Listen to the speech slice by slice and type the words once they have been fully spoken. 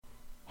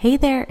Hey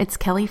there, it's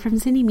Kelly from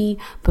Zynnyme.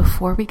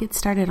 Before we get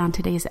started on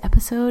today's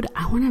episode,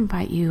 I want to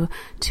invite you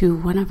to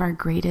one of our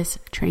greatest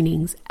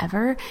trainings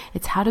ever.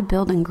 It's how to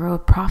build and grow a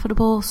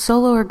profitable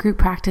solo or group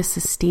practice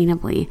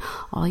sustainably.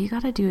 All you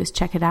got to do is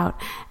check it out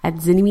at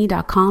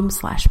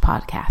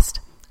zynnyme.com/podcast.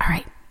 All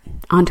right,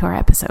 on to our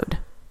episode.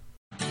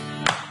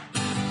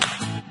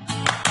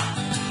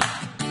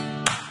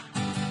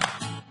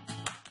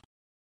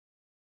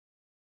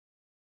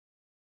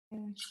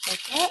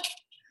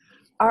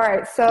 All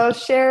right, so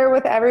share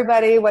with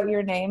everybody what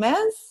your name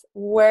is,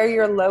 where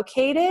you're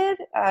located,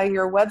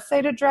 your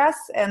website address,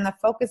 and the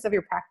focus of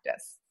your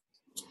practice.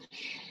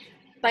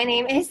 My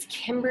name is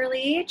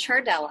Kimberly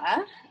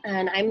Chardella,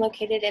 and I'm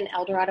located in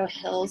El Dorado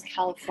Hills,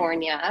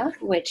 California,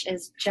 which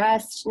is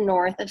just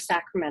north of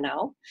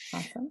Sacramento.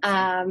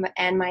 Awesome.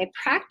 And my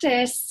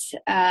practice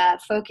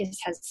focus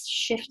has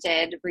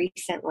shifted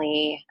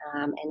recently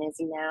and is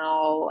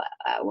now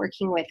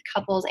working with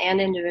couples and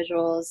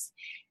individuals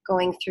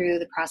going through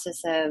the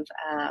process of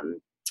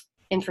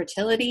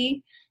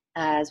infertility,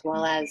 as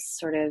well as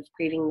sort of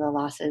grieving the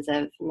losses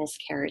of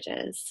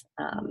miscarriages.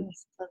 So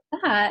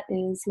that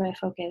is my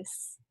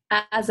focus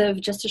as of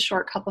just a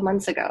short couple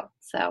months ago.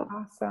 So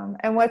awesome.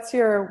 And what's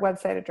your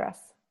website address?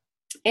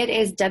 It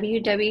is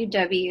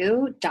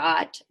www.Kimberly,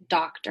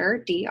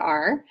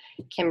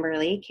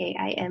 Kimberly,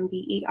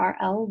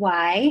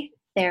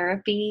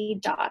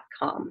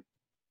 therapy.com.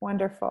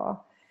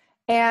 Wonderful.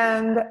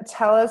 And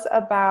tell us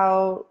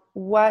about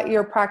what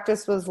your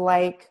practice was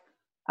like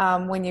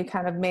when you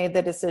kind of made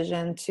the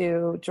decision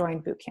to join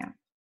boot camp.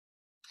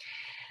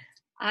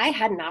 I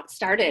had not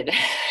started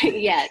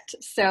yet.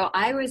 So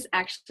I was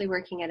actually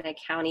working at a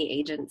county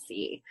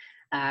agency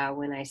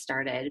when I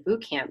started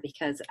boot camp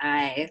because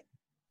I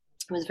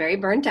was very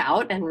burnt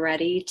out and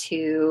ready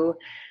to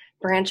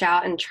branch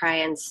out and try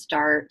and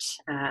start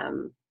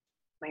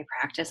my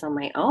practice on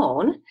my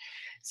own.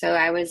 So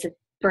I was a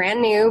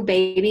brand new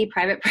baby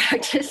private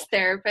practice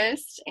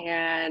therapist,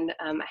 and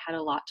I had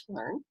a lot to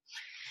learn.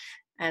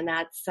 And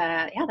that's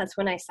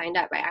when I signed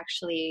up. I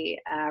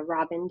actually,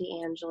 Robin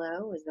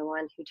DeAngelo was the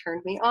one who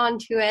turned me on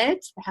to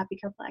it, the happy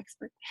couple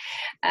expert.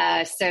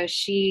 So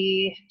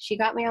she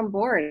got me on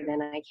board,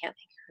 and I can't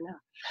thank her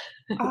enough.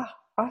 Oh,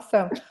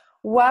 awesome.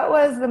 What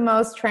was the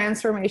most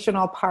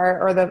transformational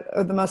part or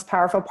the most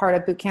powerful part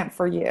of boot camp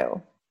for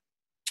you?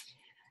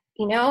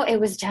 You know, it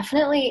was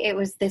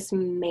this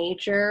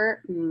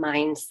major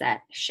mindset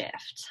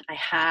shift. I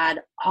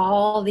had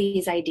all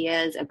these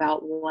ideas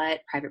about what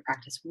private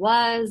practice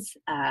was,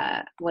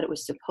 what it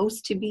was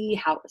supposed to be,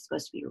 how it was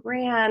supposed to be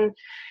ran.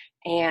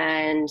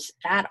 And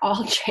that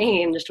all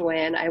changed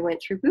when I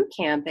went through boot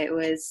camp. It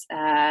was,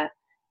 it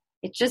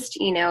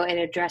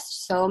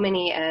addressed so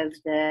many of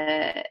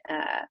the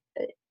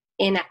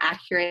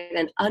inaccurate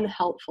and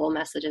unhelpful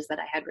messages that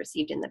I had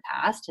received in the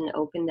past, and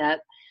opened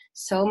up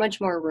so much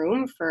more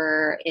room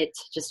for it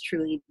to just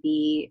truly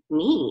be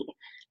me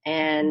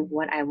and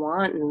what I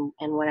want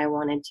and what I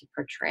wanted to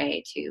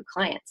portray to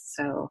clients.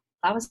 So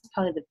that was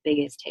probably the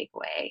biggest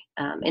takeaway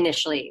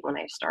initially when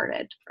I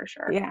started, for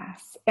sure.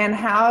 Yes. And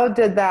how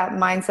did that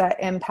mindset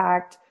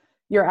impact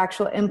your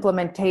actual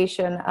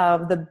implementation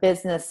of the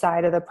business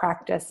side of the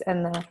practice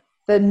and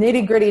the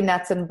nitty-gritty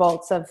nuts and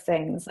bolts of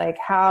things? Like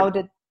how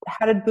did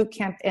boot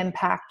camp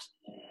impact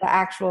the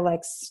actual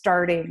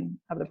starting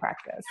of the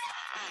practice?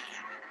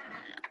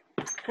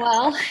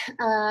 Well,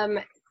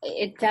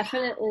 it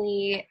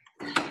definitely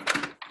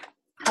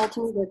helped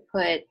me to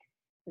put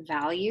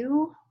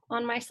value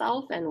on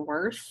myself and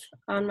worth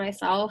on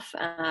myself.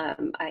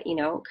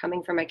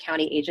 Coming from a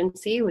county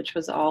agency, which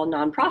was all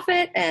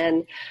nonprofit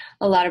and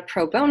a lot of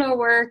pro bono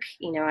work,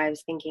 I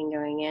was thinking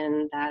going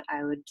in that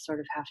I would sort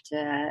of have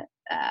to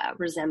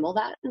resemble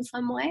that in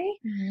some way.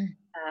 Mm-hmm.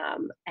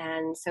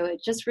 And so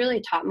it just really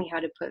taught me how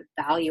to put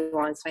value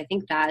on. So I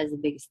think that is the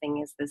biggest thing,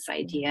 is this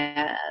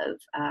idea of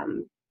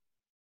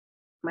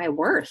my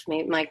worth,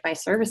 like my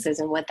services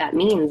and what that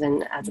means.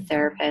 And as a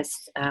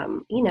therapist,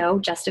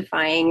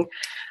 justifying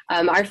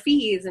our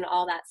fees and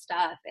all that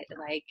stuff.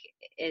 I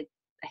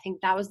think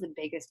that was the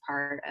biggest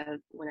part of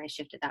when I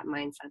shifted that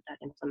mindset, that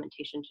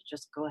implementation, to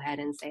just go ahead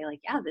and say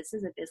this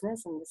is a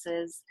business and this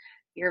is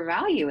your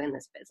value in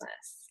this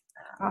business.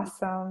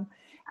 Awesome.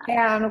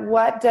 And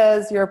what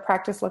does your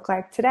practice look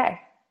like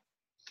today?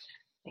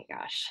 My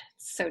gosh,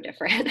 it's so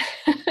different.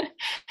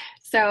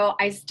 So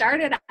I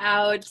started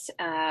out,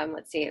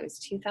 it was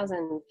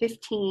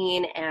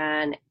 2015,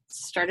 and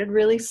started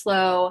really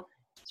slow. I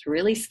was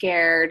really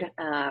scared.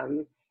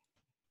 And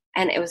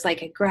it was I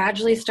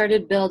gradually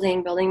started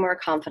building more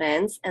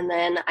confidence. And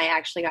then I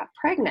actually got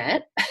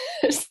pregnant.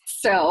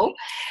 So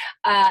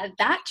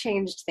that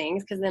changed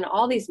things, because then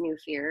all these new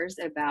fears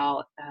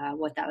about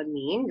what that would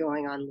mean,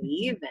 going on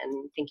leave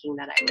and thinking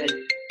that I would,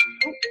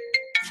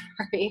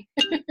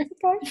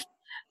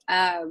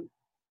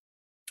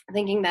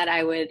 thinking that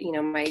I would,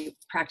 my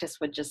practice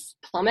would just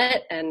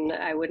plummet and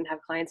I wouldn't have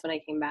clients when I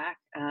came back.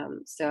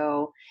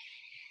 So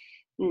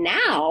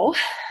now,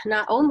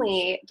 not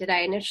only did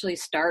I initially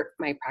start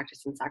my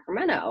practice in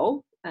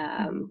Sacramento,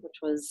 which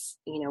was,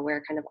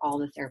 where kind of all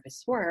the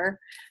therapists were,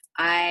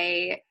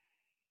 I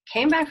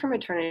came back from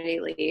maternity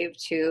leave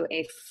to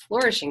a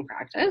flourishing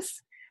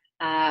practice.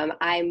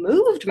 I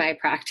moved my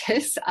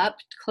practice up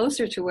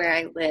closer to where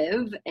I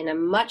live in a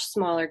much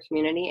smaller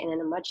community and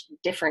in a much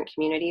different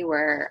community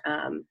where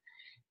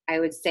I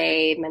would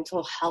say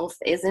mental health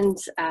isn't,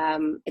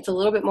 it's a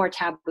little bit more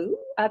taboo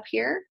up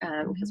here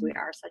because we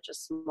are such a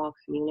small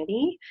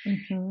community.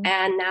 Mm-hmm.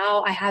 And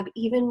now I have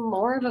even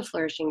more of a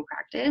flourishing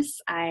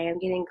practice. I am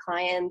getting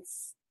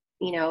clients,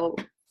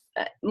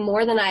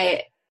 more than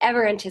I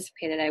ever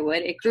anticipated I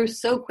would. It grew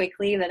so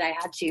quickly that I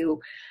had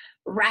to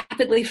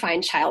rapidly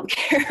find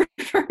childcare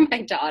for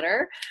my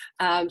daughter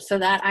so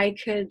that I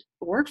could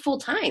work full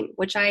time,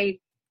 which I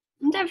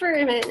never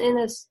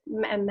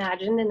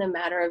imagined in a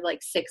matter of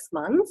like 6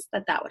 months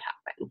that would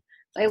happen.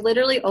 So I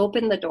literally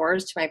opened the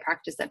doors to my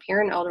practice up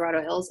here in El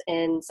Dorado Hills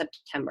in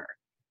September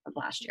of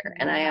last year.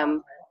 And I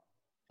am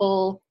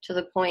full to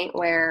the point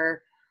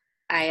where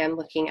I am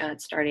looking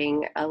at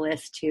starting a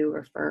list to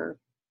refer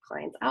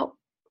clients out,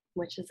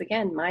 which is,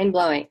 again,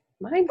 mind-blowing.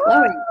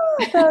 Mind-blowing.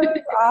 That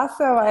is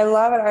awesome. I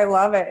love it. I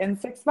love it. In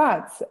 6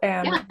 months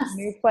and yes.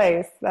 New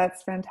place.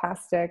 That's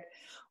fantastic.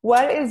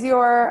 What is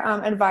your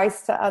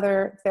advice to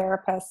other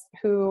therapists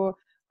who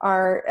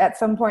are at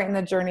some point in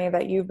the journey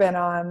that you've been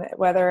on,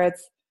 whether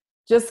it's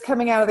just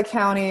coming out of the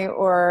county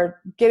or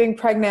getting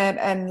pregnant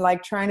and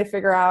like trying to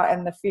figure out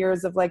and the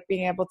fears of like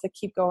being able to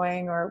keep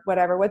going or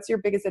whatever? What's your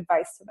biggest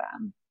advice to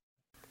them?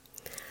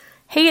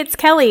 Hey, it's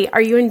Kelly.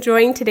 Are you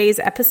enjoying today's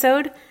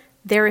episode?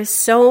 There is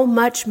so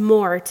much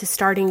more to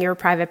starting your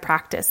private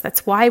practice.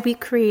 That's why we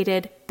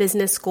created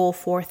Business School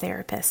for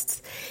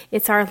Therapists.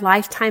 It's our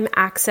lifetime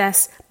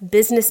access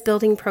business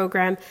building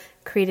program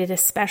created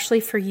especially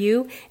for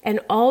you and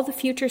all the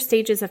future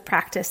stages of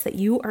practice that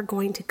you are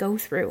going to go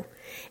through.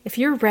 If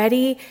you're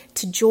ready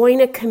to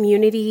join a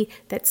community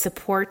that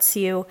supports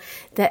you,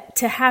 that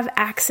to have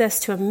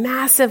access to a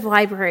massive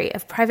library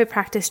of private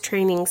practice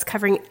trainings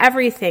covering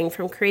everything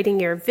from creating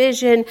your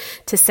vision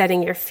to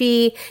setting your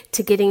fee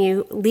to getting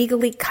you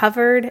legally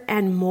covered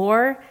and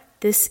more,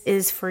 this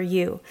is for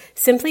you.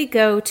 Simply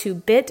go to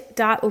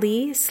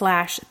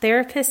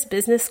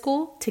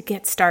bit.ly/therapistbusinessschool to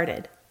get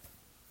started.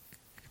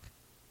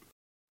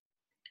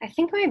 I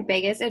think my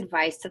biggest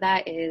advice to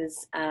that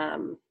is,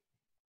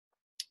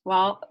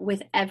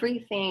 with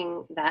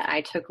everything that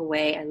I took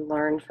away and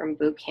learned from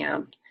boot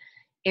camp,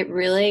 it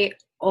really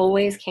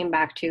always came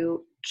back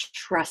to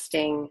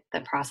trusting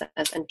the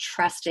process and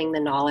trusting the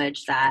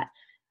knowledge that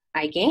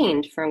I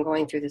gained from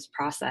going through this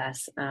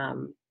process.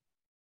 And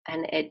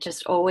it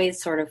just always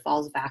sort of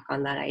falls back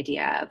on that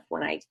idea of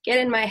when I get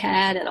in my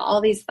head and all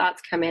these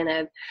thoughts come in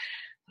of,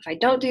 if I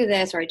don't do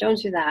this or I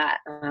don't do that,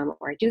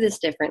 or I do this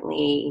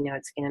differently,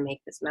 it's going to make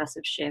this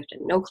massive shift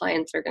and no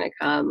clients are going to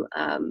come,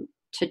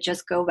 to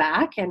just go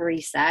back and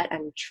reset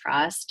and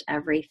trust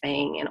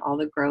everything and all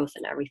the growth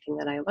and everything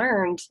that I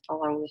learned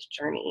along this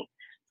journey.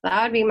 So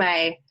that would be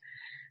my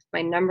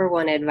number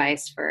one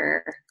advice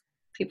for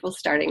people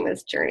starting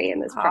this journey in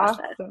this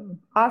process.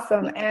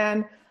 Awesome.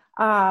 And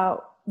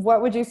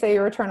what would you say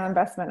your return on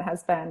investment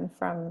has been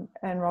from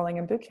enrolling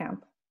in boot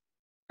camp?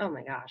 Oh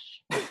my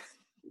gosh.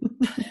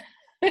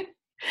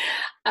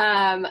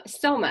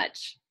 So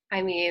much.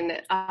 I mean,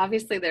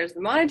 obviously there's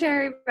the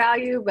monetary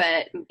value,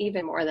 but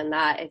even more than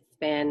that, it's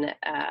been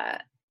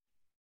that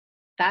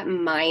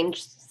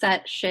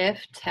mindset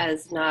shift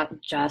has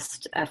not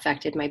just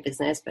affected my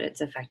business, but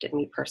it's affected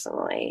me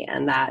personally.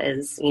 And that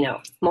is,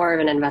 more of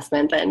an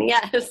investment than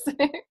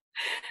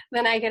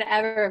than I could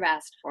ever have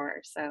asked for.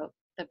 So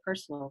the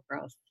personal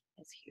growth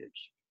is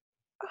huge.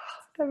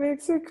 That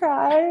makes me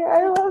cry.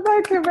 I love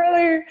that,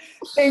 Kimberly.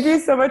 Thank you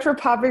so much for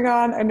popping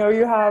on. I know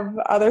you have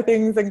other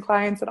things and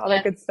clients and all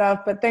that good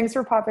stuff, but thanks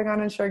for popping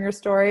on and sharing your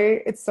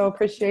story. It's so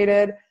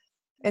appreciated,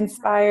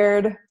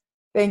 inspired.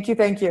 Thank you.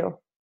 Thank you.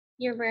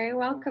 You're very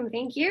welcome.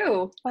 Thank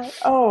you. I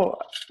love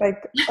this.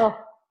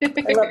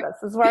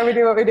 This is why we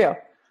do what we do.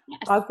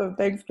 Yes. Awesome.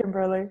 Thanks,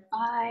 Kimberly.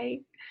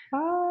 Bye.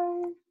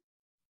 Bye.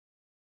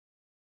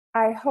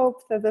 I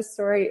hope that this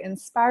story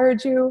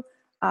inspired you.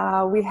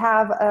 We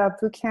have a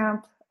boot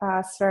camp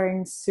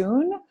starting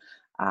soon,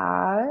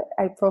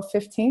 April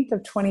 15th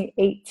of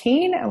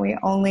 2018, and we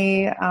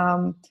only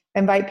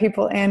invite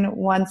people in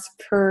once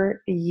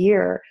per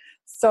year.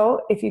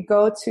 So if you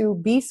go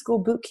to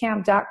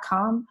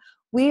bschoolbootcamp.com,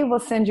 we will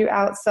send you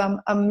out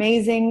some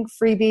amazing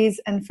freebies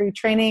and free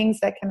trainings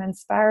that can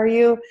inspire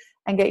you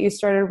and get you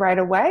started right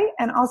away,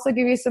 and also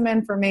give you some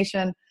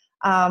information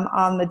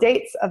on the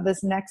dates of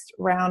this next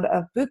round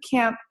of boot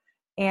camp,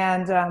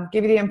 and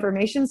give you the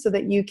information so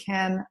that you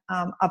can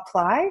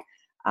apply.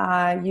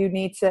 You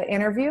need to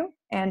interview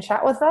and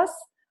chat with us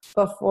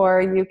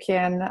before you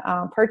can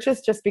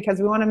purchase, just because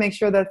we want to make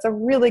sure that it's a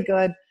really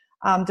good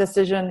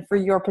decision for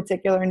your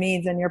particular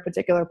needs and your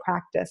particular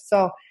practice.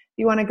 So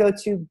you want to go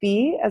to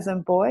B as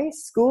in boy,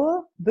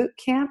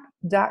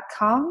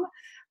 schoolbootcamp.com,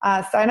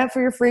 sign up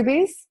for your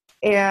freebies,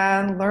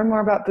 and learn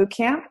more about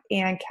bootcamp.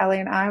 And Kelly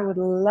and I would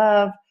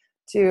love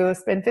to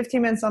spend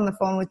 15 minutes on the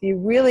phone with you,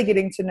 really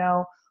getting to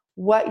know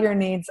what your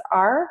needs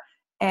are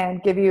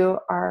and give you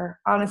our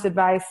honest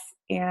advice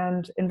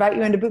and invite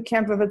you into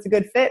bootcamp if it's a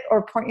good fit,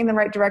 or point you in the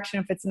right direction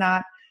if it's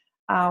not.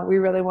 We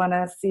really want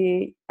to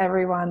see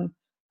everyone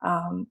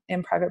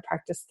in private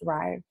practice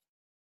thrive.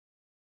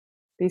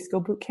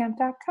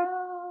 bschoolbootcamp.com.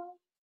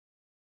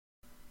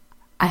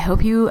 I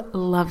hope you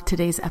loved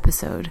today's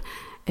episode.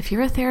 If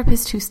you're a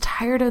therapist who's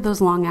tired of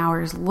those long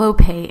hours, low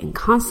pay, and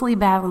constantly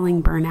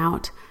battling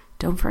burnout,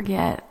 don't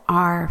forget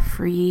our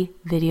free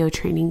video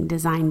training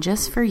designed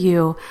just for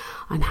you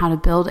on how to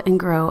build and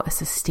grow a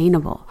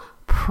sustainable,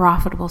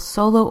 profitable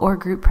solo or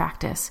group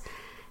practice.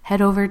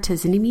 Head over to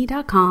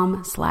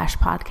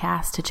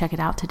zynnyme.com/podcast to check it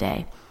out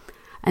today.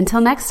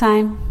 Until next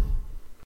time.